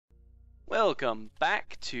Welcome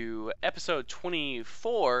back to episode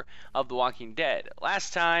 24 of The Walking Dead.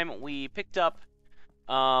 Last time we picked up,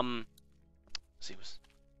 let's see,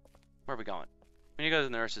 where are we going? We need to go to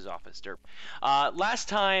the nurse's office, derp. Last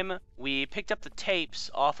time we picked up the tapes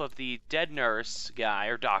off of the dead nurse guy,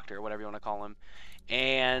 or doctor, whatever you want to call him,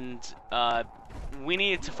 and we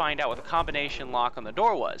needed to find out what the combination lock on the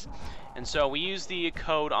door was. And so we used the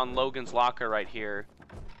code on Logan's locker right here.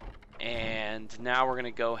 And now we're going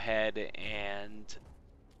to go ahead and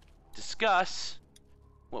discuss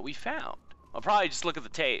what we found. I'll probably just look at the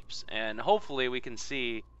tapes, and hopefully we can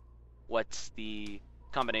see what the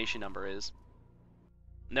combination number is.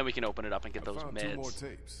 And then we can open it up and get those found meds. 2 more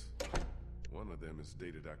tapes. One of them is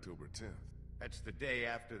dated October 10th. That's the day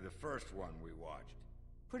after the first one we watched.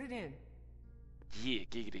 Put it in. Yeah,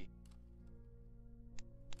 giggity.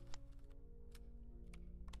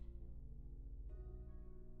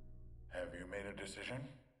 Have you made a decision?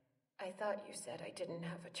 I thought you said I didn't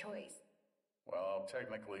have a choice. Well,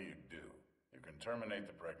 technically you do. You can terminate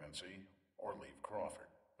the pregnancy or leave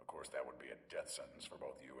Crawford. Of course, that would be a death sentence for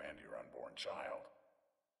both you and your unborn child.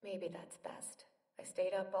 Maybe that's best. I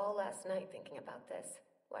stayed up all last night thinking about this.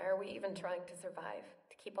 Why are we even trying to survive?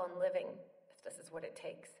 To keep on living, if this is what it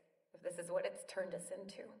takes. If this is what it's turned us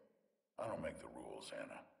into. I don't make the rules,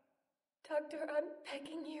 Anna. Doctor, I'm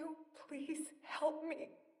begging you. Please help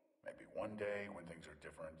me. Maybe one day, when things are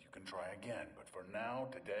different, you can try again. But for now,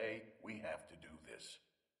 today, we have to do this.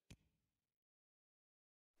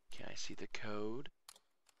 Can I see the code?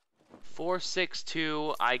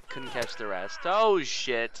 462. I couldn't catch the rest. Oh,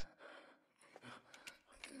 shit.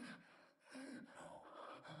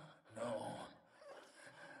 No.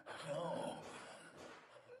 No.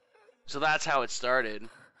 So that's how it started.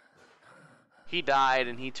 He died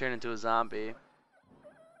and he turned into a zombie.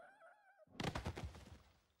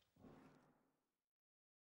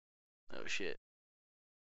 Oh shit.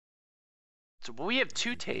 So we have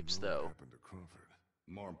 2 tapes What though. happened to Crawford?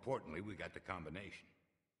 More importantly, we got the combination.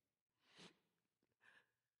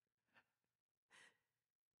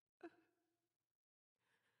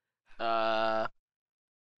 Krista,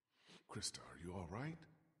 are you all right?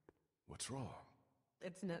 What's wrong?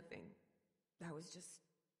 It's nothing. That was just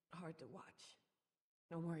hard to watch.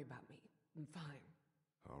 Don't worry about me. I'm fine.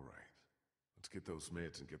 All right. Let's get those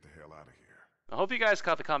meds and get the hell out of here. I hope you guys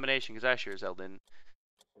caught the combination because I sure as hell didn't.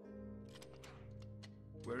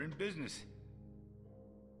 We're in business.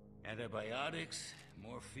 Antibiotics,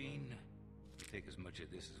 morphine. We take as much of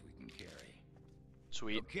this as we can carry.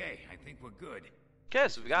 Sweet. Okay, I think we're good.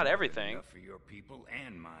 Guess we've got More than everything. enough for your people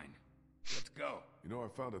and mine. Let's go. You know, I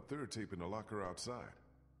found a 3rd tape in the locker outside.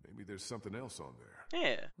 Maybe there's something else on there.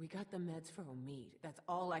 Yeah. We got the meds for Omid. That's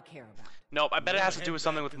all I care about. Nope, I bet it has to Head do with back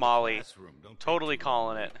something with to the Molly. classroom. Don't take Totally too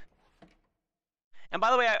long. calling it. And by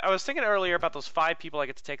the way, I was thinking earlier about those 5 people I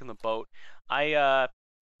get to take on the boat. I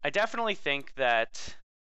definitely think that...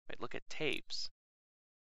 Wait, look at tapes.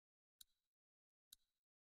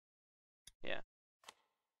 Yeah.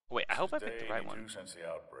 Wait, I hope I picked the right one. Since the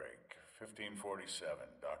outbreak. 1547.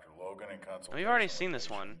 Dr. Logan and consultation. We've already seen this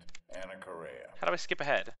one. Anna Correa. How do I skip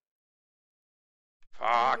ahead?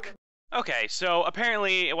 Fuck. Okay, so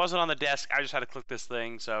apparently it wasn't on the desk. I just had to click this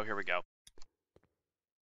thing, so here we go.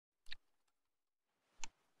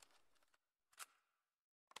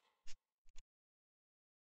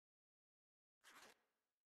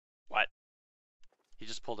 What? He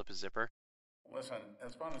just pulled up his zipper. Listen,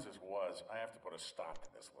 as fun as this was, I have to put a stop to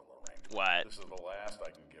this little arrangement. What? This is the last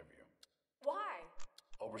I can give you. Why?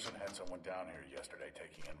 Oberson had someone down here yesterday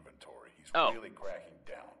taking inventory. He's Oh. really cracking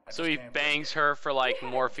down. So he bangs her for like We had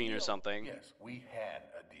a morphine or deal. something. Yes, we had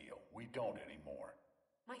a deal. We don't anymore.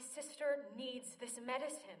 My sister needs this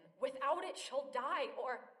medicine. Without it, she'll die,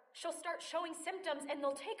 or she'll start showing symptoms and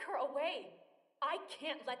they'll take her away. I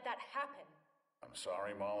can't let that happen. I'm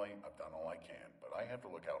sorry, Molly. I've done all I can, but I have to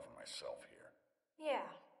look out for myself here. Yeah,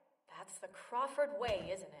 that's the Crawford way,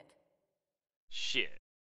 isn't it? Shit.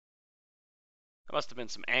 That must have been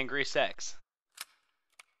some angry sex.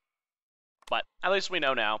 But at least we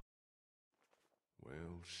know now.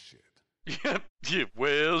 Well, shit. Yeah,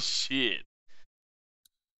 well, shit.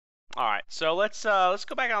 Alright, so let's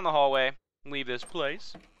go back down the hallway. Leave this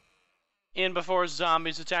place. In before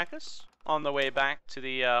zombies attack us. On the way back to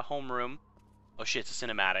the homeroom. Oh shit, it's a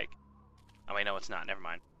cinematic. Oh wait, no, it's not. Never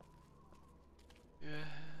mind.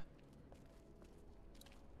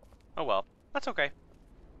 Oh well, that's okay.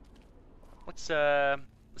 Let's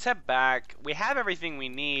head back. We have everything we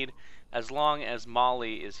need as long as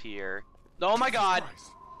Molly is here. Oh my god!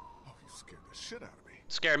 Christ. Oh, you scared the shit out of me.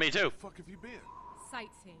 Scared me too. Where the fuck have you been?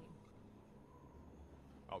 Sightseeing.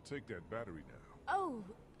 I'll take that battery now. Oh,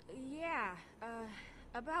 Yeah,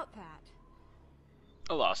 about that.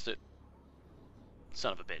 I lost it.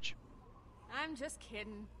 Son of a bitch. I'm just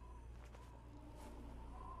kidding.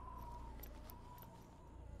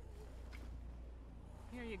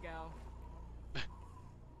 Here you go.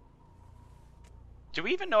 Do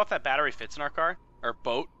we even know if that battery fits in our car? Or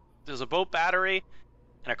boat? Does a boat battery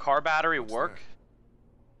and a car battery What's work?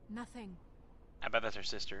 that? Nothing. I bet that's her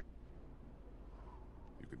sister.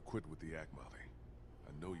 You can quit with the act, Molly.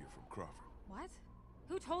 I know you're from Crawford. What?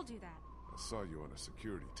 Who told you that? I saw you on a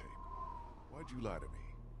security tape. Why'd you lie to me?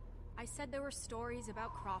 I said there were stories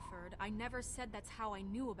about Crawford. I never said that's how I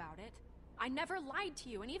knew about it. I never lied to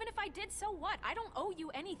you, and even if I did, so what? I don't owe you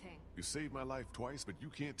anything. You saved my life twice, but you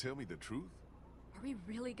can't tell me the truth? Are we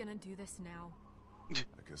really gonna do this now?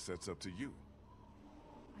 I guess that's up to you.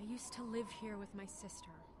 I used to live here with my sister.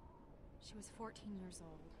 She was 14 years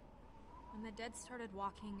old. When the dead started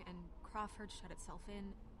walking and Crawford shut itself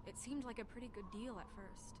in, it seemed like a pretty good deal at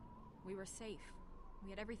first. We were safe. We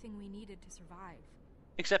had everything we needed to survive.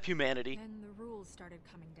 Except humanity. Then the rules started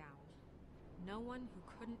coming down. No one who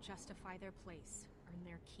couldn't justify their place earned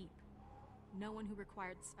their keep. No one who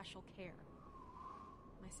required special care.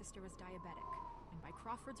 My sister was diabetic, and by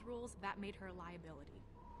Crawford's rules, that made her a liability.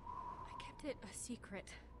 I kept it a secret,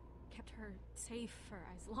 kept her safe for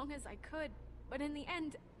as long as I could, but in the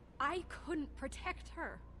end, I couldn't protect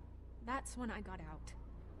her. That's when I got out.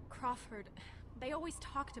 Crawford, they always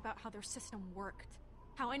talked about how their system worked,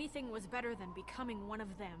 how anything was better than becoming one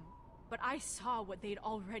of them, but I saw what they'd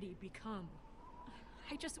already become.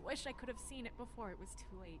 I just wish I could have seen it before it was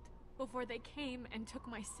too late, before they came and took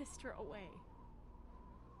my sister away.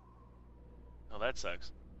 Oh, that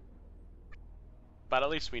sucks. But at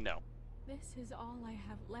least we know. This is all I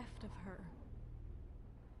have left of her.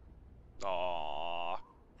 Aww.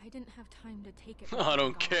 I didn't have time to take it. I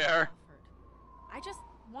don't care. I just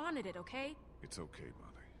wanted it, okay? It's okay,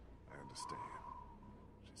 Molly. I understand.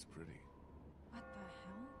 She's pretty. What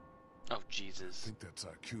the hell? Oh, I Jesus. think that's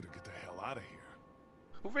our cue to get the hell out of here.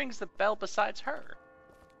 Who rings the bell besides her?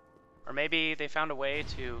 Or maybe they found a way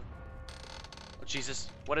to... Oh, Jesus.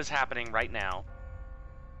 What is happening right now?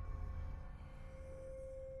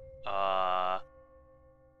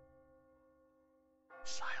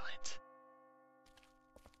 Silent.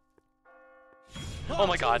 Oh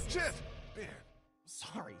my God. Shit! Man,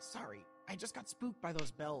 Sorry. I just got spooked by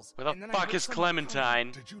those bells. Where the and then I fuck heard is someone coming.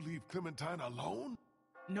 Clementine? did you leave Clementine alone?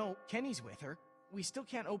 No, Kenny's with her. We still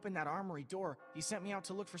can't open that armory door. He sent me out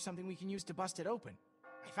to look for something we can use to bust it open.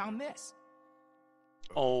 I found this.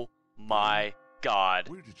 Oh my God.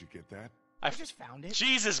 Where did you get that? I just found it.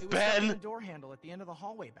 Jesus, It was stuck in the Ben! door handle at the end of the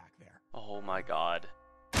hallway back there. Oh my God.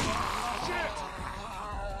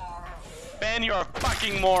 Ben, you're a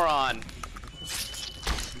fucking moron.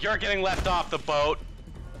 You're getting left off the boat.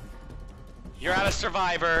 You're not a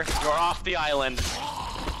survivor. You're off the island.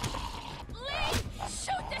 Lee!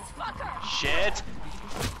 Shoot this fucker! Shit.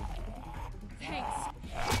 Thanks.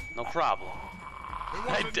 No problem. It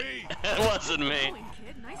wasn't me! It wasn't me. Going,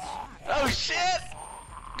 kid. Nice shot. Oh shit!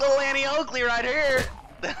 Little Annie Oakley right here.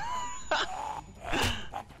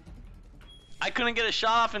 I couldn't get a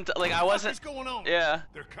shot off until like I wasn't. What's going on? Yeah.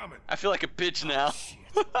 They're coming. I feel like a bitch now.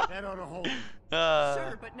 That ought to hold.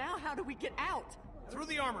 Sure, but now how do we get out? Through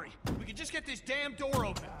the armory. We can just get this damn door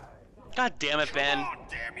open. God damn it, Ben. Come on,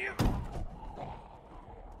 damn you!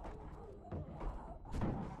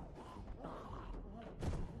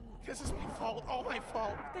 This is my fault. All my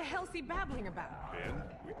fault. What the hell's he babbling about? Ben,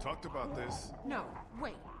 we talked about this. No,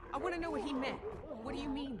 wait. I want to know what he meant. What do you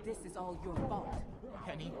mean this is all your fault?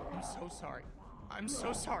 Penny, I'm so sorry. I'm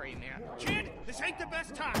so sorry, man. Kid, this ain't the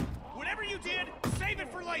best time. Whatever you did, save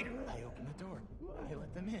it for later. I opened the door. I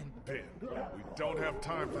let them in. Ben, we don't have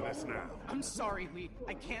time for this now. I'm sorry, Lee.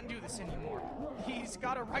 I can't do this anymore. He's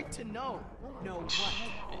got a right to know. No,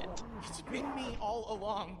 what? It's been me all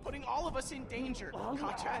along, putting all of us in danger.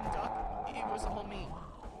 Katja and Duck, it was all me.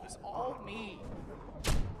 It was all me.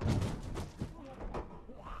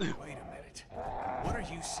 Wait a minute. What are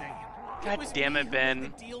you saying? God was damn me it, who Ben.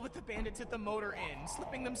 made the deal with the bandits at the motor inn,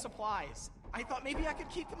 slipping them supplies. I thought maybe I could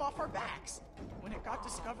keep them off our backs. When it got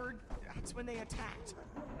discovered, that's when they attacked.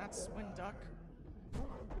 That's when Duck...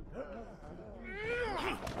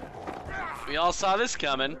 We all saw this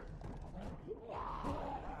coming.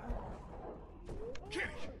 Kenny,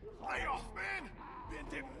 lay off, man! Ben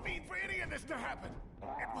didn't mean for any of this to happen.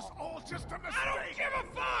 It was all just a mistake. I don't give a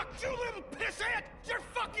fuck, you little pissant! You're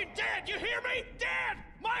fucking dead, you hear me? Dead!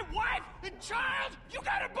 My wife and child, you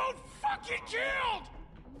got 'em both fucking killed!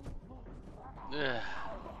 Ugh.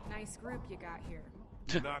 Nice group you got here.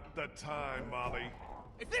 Not the time, Molly.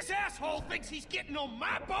 If this asshole thinks he's getting on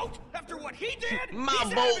my boat after what he did, My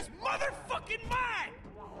he's out boat. of his motherfucking mind!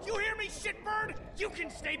 You hear me, shitbird? You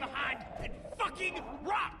can stay behind and fucking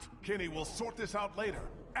rot! Kenny, we'll sort this out later,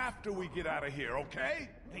 after we get out of here, okay?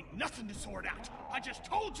 Ain't nothing to sort out. I just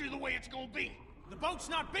told you the way it's gonna be. The boat's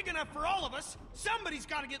not big enough for all of us. Somebody's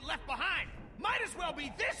gotta get left behind. Might as well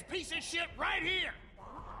be this piece of shit right here!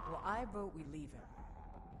 Well, I vote we leave him.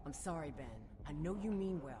 I'm sorry, Ben. I know you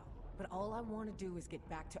mean well, but all I want to do is get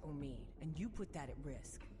back to Omid, and you put that at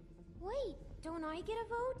risk. Wait, don't I get a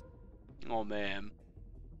vote? Oh man.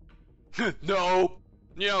 No,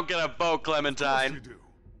 you don't get a vote, Clementine. Of course you do.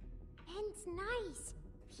 Ben's nice.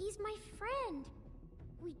 He's my friend.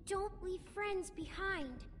 We don't leave friends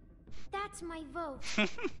behind. That's my vote.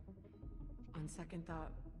 On second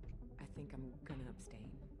thought, I think I'm gonna abstain.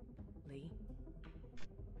 Lee?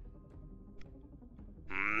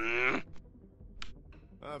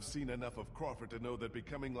 I've seen enough of Crawford to know that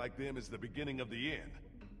becoming like them is the beginning of the end.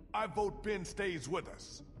 I vote Ben stays with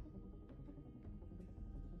us.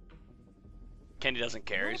 Kenny doesn't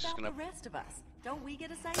care. He's just gonna. The rest of us? Don't we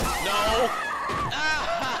get a say? No!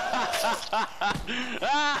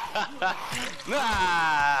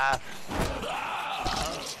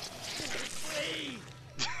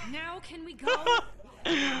 Now can we go?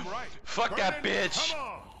 Right. Fuck that Vernon, bitch. Come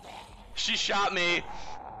on. She shot me,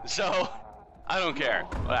 so I don't care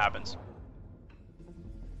what happens.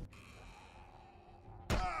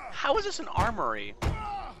 How is this an armory?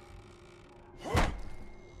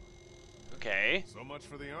 Okay. So much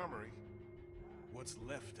for the armory. What's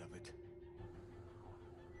left of it?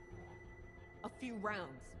 A few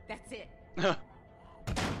rounds. That's it.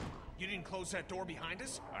 You didn't close that door behind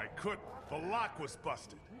us? I couldn't. The lock was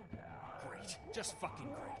busted. Great. Just fucking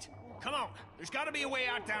great. Come on. There's gotta be a way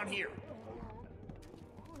out down here.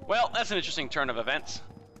 Well, that's an interesting turn of events.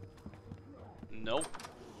 Nope.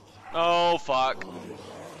 Oh, fuck.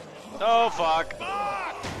 Oh, fuck.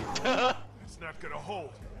 It's not gonna hold.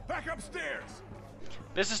 Back upstairs.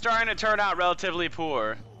 This is starting to turn out relatively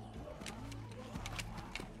poor.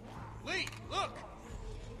 Lee, look!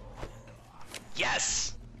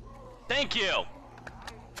 Yes! Thank you!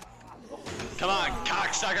 Come on,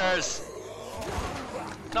 cocksuckers!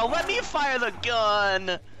 No, let me fire the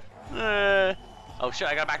gun! Oh shit,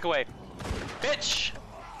 I gotta back away. Bitch!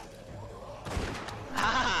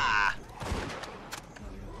 Ha!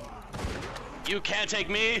 You can't take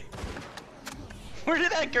me! Where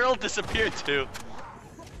did that girl disappear to?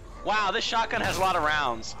 Wow, this shotgun has a lot of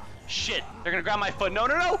rounds. Shit, they're gonna grab my foot. No,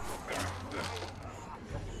 no, no!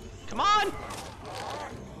 Come on!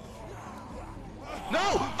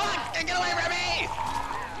 No! Fuck! Get away from me!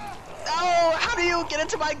 Oh, how do you get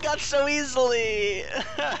into my guts so easily?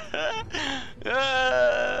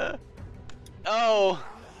 Oh,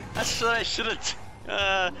 that's what I should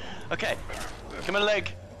have. Okay, come on,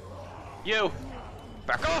 leg. You,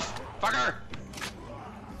 back off, fucker.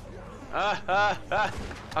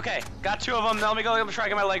 Okay, got two of them. Now let me go. Let me try to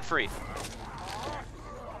get my leg free.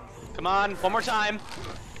 Come on, one more time.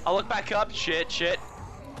 I'll look back up. Shit, shit.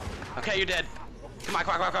 Okay, you're dead. Come on,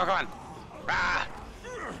 come on, come on, come on. Ah!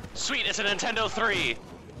 Sweet, it's a Nintendo 3.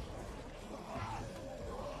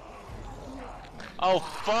 Oh,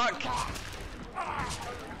 fuck.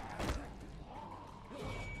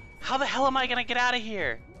 How the hell am I gonna get out of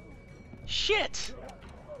here? Shit.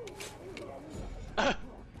 I'm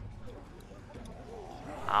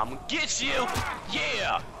gonna get you.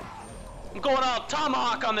 Yeah. I'm going all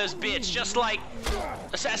tomahawk on this bitch, just like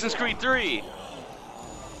Assassin's Creed 3.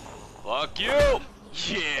 Fuck you.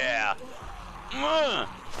 Yeah.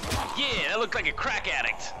 Yeah, that looked like a crack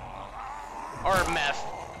addict. Or meth.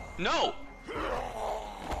 No!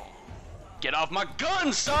 Get off my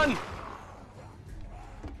gun, son!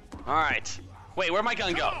 Alright. Wait, where'd my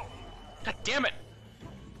gun go? God damn it!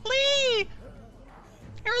 Lee!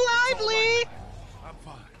 You're alive, Lee! I'm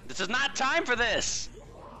fine. This is not time for this!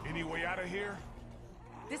 Any way out of here?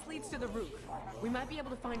 This leads to the roof. We might be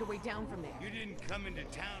able to find a way down from there. You didn't come into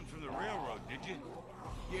town from the railroad, did you?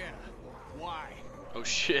 Yeah. Why? Oh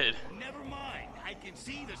shit. Never mind. I can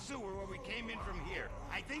see the sewer where we came in from here.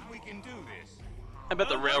 I think we can do this. I bet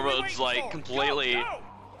the What are we railroad's waiting like for? completely Go, go!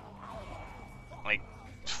 like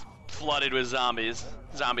flooded with zombies.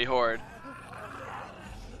 Zombie horde.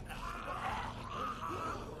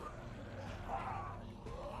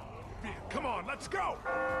 Yeah, come on, let's go!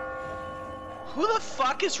 Who the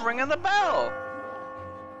fuck is ringing the bell?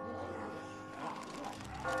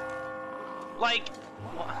 Like,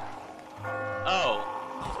 oh.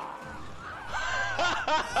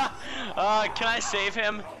 Can I save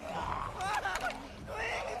him?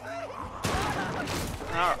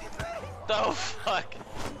 Oh fuck.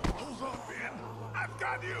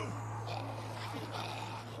 you!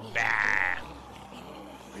 Bah.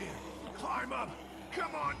 Ben, climb up!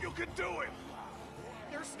 Come on, you can do it!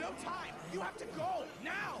 There's no time. You have to go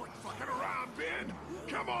now. Quit fucking around, Ben!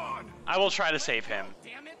 Come on! I will try to save him.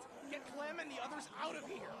 Damn it! Get Clem and the others out of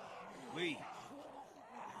here. Lee,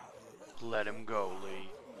 Let him go, Lee.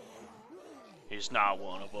 He's not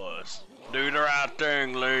one of us. Do the right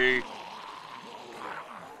thing, Lee.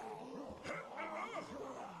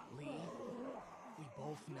 Lee, we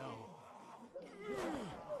both know.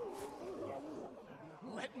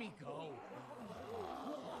 Let me go.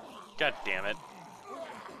 God damn it.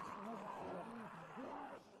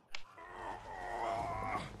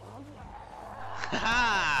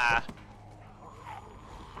 Ha!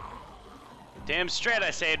 Damn straight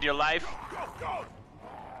I saved your life. Go, go!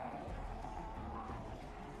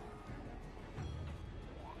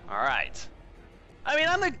 Alright. I mean,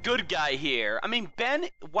 I'm the good guy here. I mean, Ben,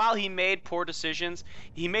 while he made poor decisions,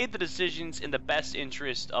 he made the decisions in the best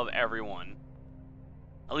interest of everyone.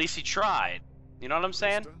 At least he tried. You know what I'm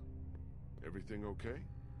saying? Krista, everything okay?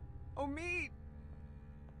 Omid!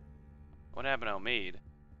 What happened to Omid?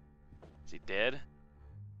 Is he dead?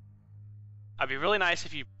 I'd be really nice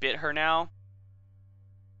if you bit her now.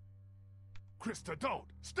 Krista, don't!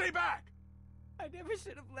 Stay back! I never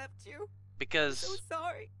should have left you. Because So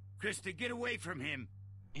sorry. Krista, get away from him.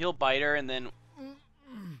 he'll bite her and then...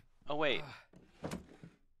 Oh, wait.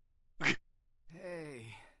 Hey.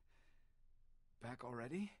 Back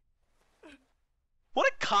already? What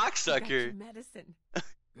a Got your cocksucker. medicine.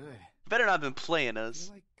 Good. Better not have been playing I us.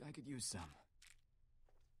 feel like I could use some.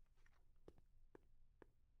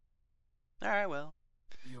 Alright, well.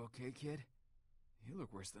 You okay, kid? You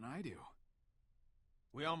look worse than I do.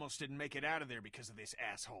 We almost didn't make it out of there because of this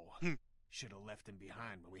asshole. Hmm. Should have left him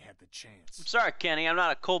behind when we had the chance. I'm sorry, Kenny. I'm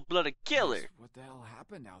not a cold-blooded killer. Yes, what the hell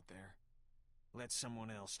happened out there? Let someone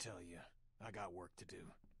else tell you. I got work to do.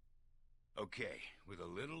 Okay, with a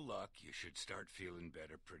little luck, you should start feeling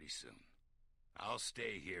better pretty soon. I'll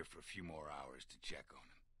stay here for a few more hours to check on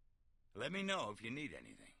him. Let me know if you need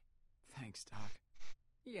anything. Thanks, Doc.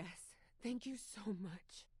 Yes, thank you so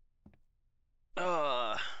much.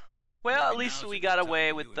 Well, at Maybe least now's we a got good time away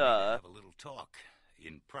for with you and me to have a little talk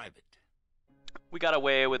in private. we got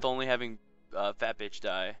away with only having Fat Bitch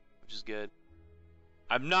die, which is good.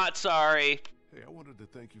 I'm not sorry. Hey, I wanted to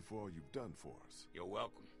thank you for all you've done for us. You're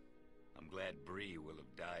welcome. I'm glad Bree will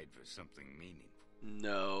have died for something meaningful.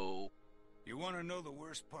 No. You want to know the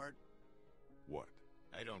worst part? What?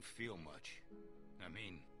 I don't feel much. I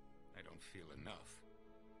mean, I don't feel enough.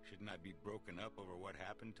 Shouldn't I be broken up over what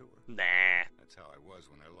happened to her? Nah. That's how I was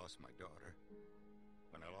when I lost my daughter.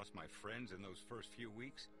 When I lost my friends in those first few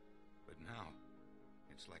weeks. But now,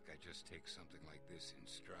 it's like I just take something like this in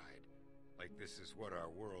stride. Like this is what our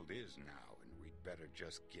world is now, and we'd better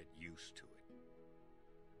just get used to it.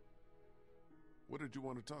 What did you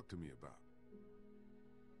want to talk to me about?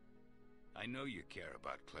 I know you care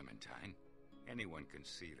about Clementine. Anyone can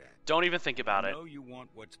see that. Don't even think about I it. know you want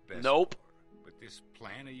what's best Nope. for her, but this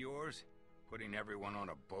plan of yours, putting everyone on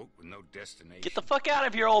a boat with no destination... Get the fuck out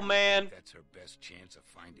of here, old man. That's her best chance of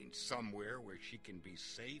finding somewhere where she can be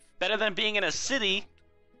safe. Better than being in a city.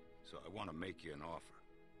 So I want to make you an offer.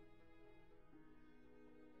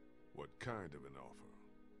 What kind of an offer?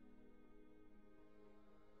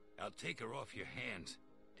 I'll take her off your hands.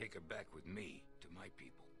 Take her back with me to my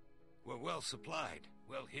people. We're well supplied,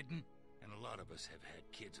 well hidden, and a lot of us have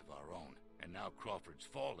had kids of our own. And now Crawford's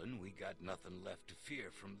fallen, we got nothing left to fear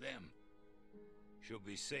from them. She'll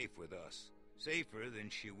be safe with us. Safer than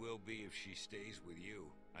she will be if she stays with you.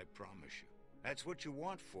 I promise you. That's what you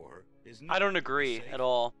want for her, isn't it? I don't agree Safe? at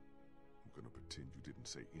all. I'm gonna pretend you didn't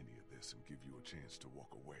say any of this and give you a chance to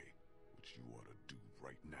walk away, which you ought to do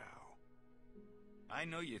right now. I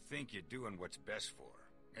know you think you're doing what's best for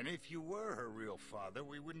her. And if you were her real father,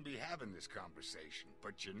 we wouldn't be having this conversation.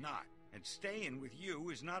 But you're not. And staying with you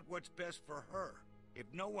is not what's best for her. If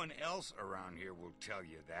no one else around here will tell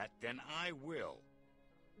you that, then I will.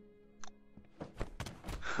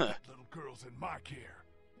 That little girl's in my care.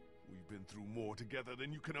 We've been through more together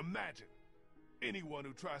than you can imagine. Anyone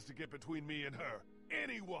who tries to get between me and her,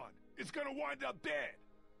 anyone, is gonna wind up dead.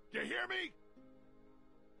 You hear me?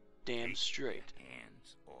 Damn Take straight. your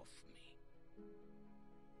hands off me.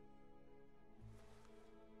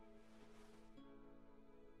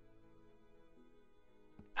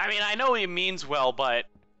 I mean, I know he means well, but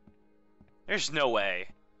there's no way.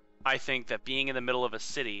 I think that being in the middle of a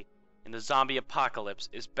city in the zombie apocalypse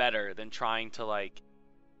is better than trying to, like,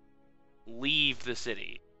 leave the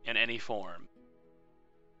city in any form.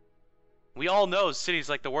 We all know city's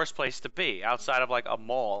like the worst place to be, outside of like a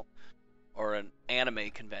mall. or an anime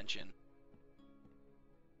convention.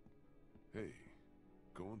 Hey,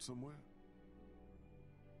 going somewhere?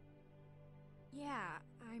 Yeah,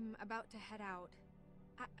 I'm about to head out.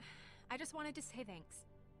 I just wanted to say thanks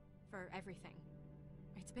for everything.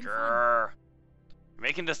 It's been fun. You're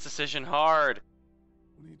making this decision hard.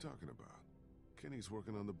 What are you talking about? Kenny's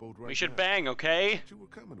working on the boat right now. We should bang, okay? Thought you were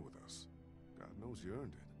coming with us. God knows you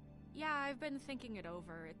earned it. Yeah, I've been thinking it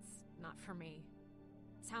over. It's not for me.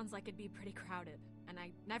 Sounds like it'd be pretty crowded, and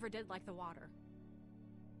I never did like the water.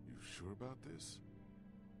 You sure about this?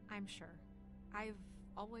 I'm sure. I've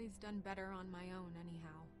always done better on my own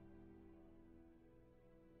anyhow.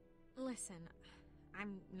 Listen,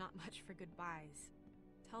 I'm not much for goodbyes.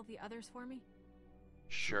 Tell the others for me?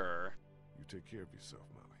 Sure. You take care of yourself,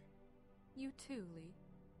 Molly. You too, Lee.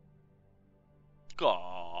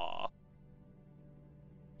 Aww.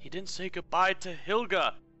 He didn't say goodbye to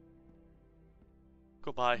Hilga.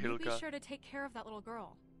 Goodbye, You Hilga. be sure to take care of that little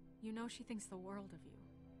girl. You know she thinks the world of you.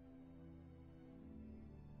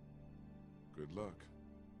 Good luck.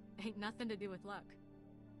 Ain't nothing to do with luck.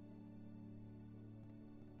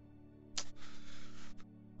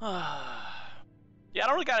 Yeah, I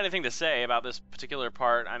don't really got anything to say about this particular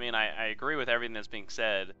part. I mean, I agree with everything that's being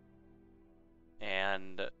said.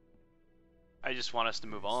 And I just want us to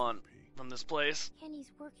move on from this place.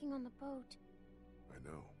 Kenny's working on the boat. I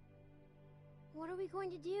know. What are we going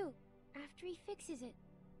to do after he fixes it?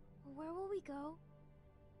 Where will we go?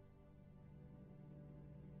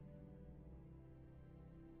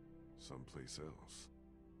 Someplace else.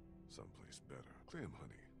 Someplace better. Clem,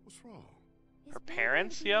 honey, what's wrong? Is Her Ben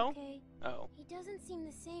parents, gonna be yo? okay? Oh. He doesn't seem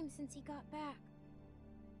the same since he got back.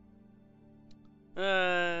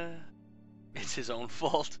 It's his own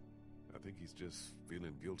fault. I think he's just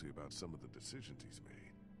feeling guilty about some of the decisions he's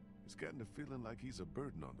made. He's getting the feeling like he's a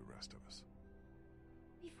burden on the rest of us.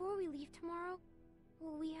 Before we leave tomorrow,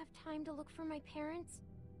 will we have time to look for my parents?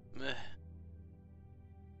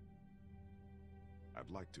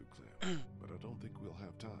 I'd like to, Clem, but I don't think we'll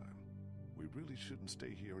have time. We really shouldn't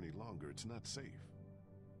stay here any longer. It's not safe.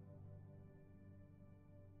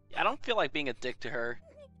 I don't feel like being a dick to her.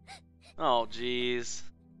 Oh, jeez.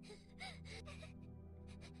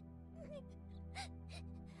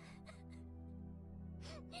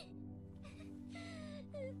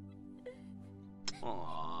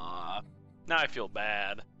 Aww. Now I feel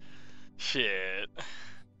bad. Shit.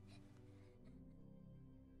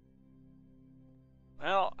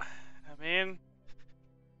 Well, I mean,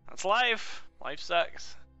 that's life. Life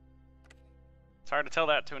sucks. It's hard to tell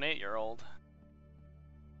that to an 8-year-old.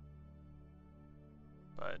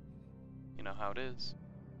 But, you know how it is.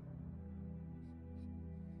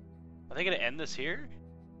 Are they gonna end this here?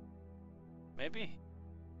 Maybe?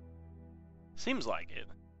 Seems like it.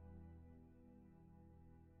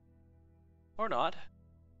 Or not.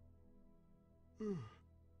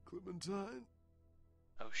 Clementine?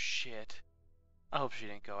 Oh shit. I hope she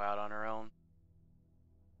didn't go out on her own.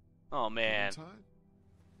 Oh man. Clementine?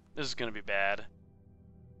 This is gonna be bad.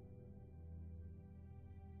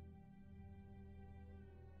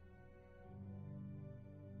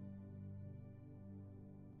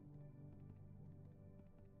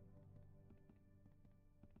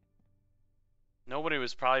 Nobody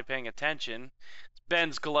was probably paying attention.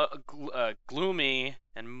 Ben's gloomy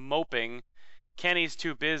and moping. Kenny's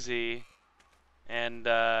too busy. And,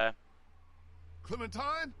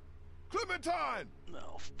 Clementine? Clementine!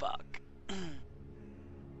 oh, fuck.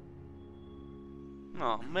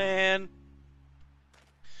 Oh, man.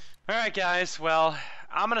 Alright, guys. Well,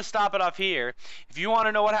 I'm going to stop it off here. If you want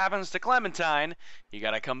to know what happens to Clementine, you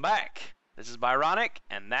got to come back. This is Byronic,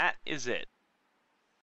 and that is it.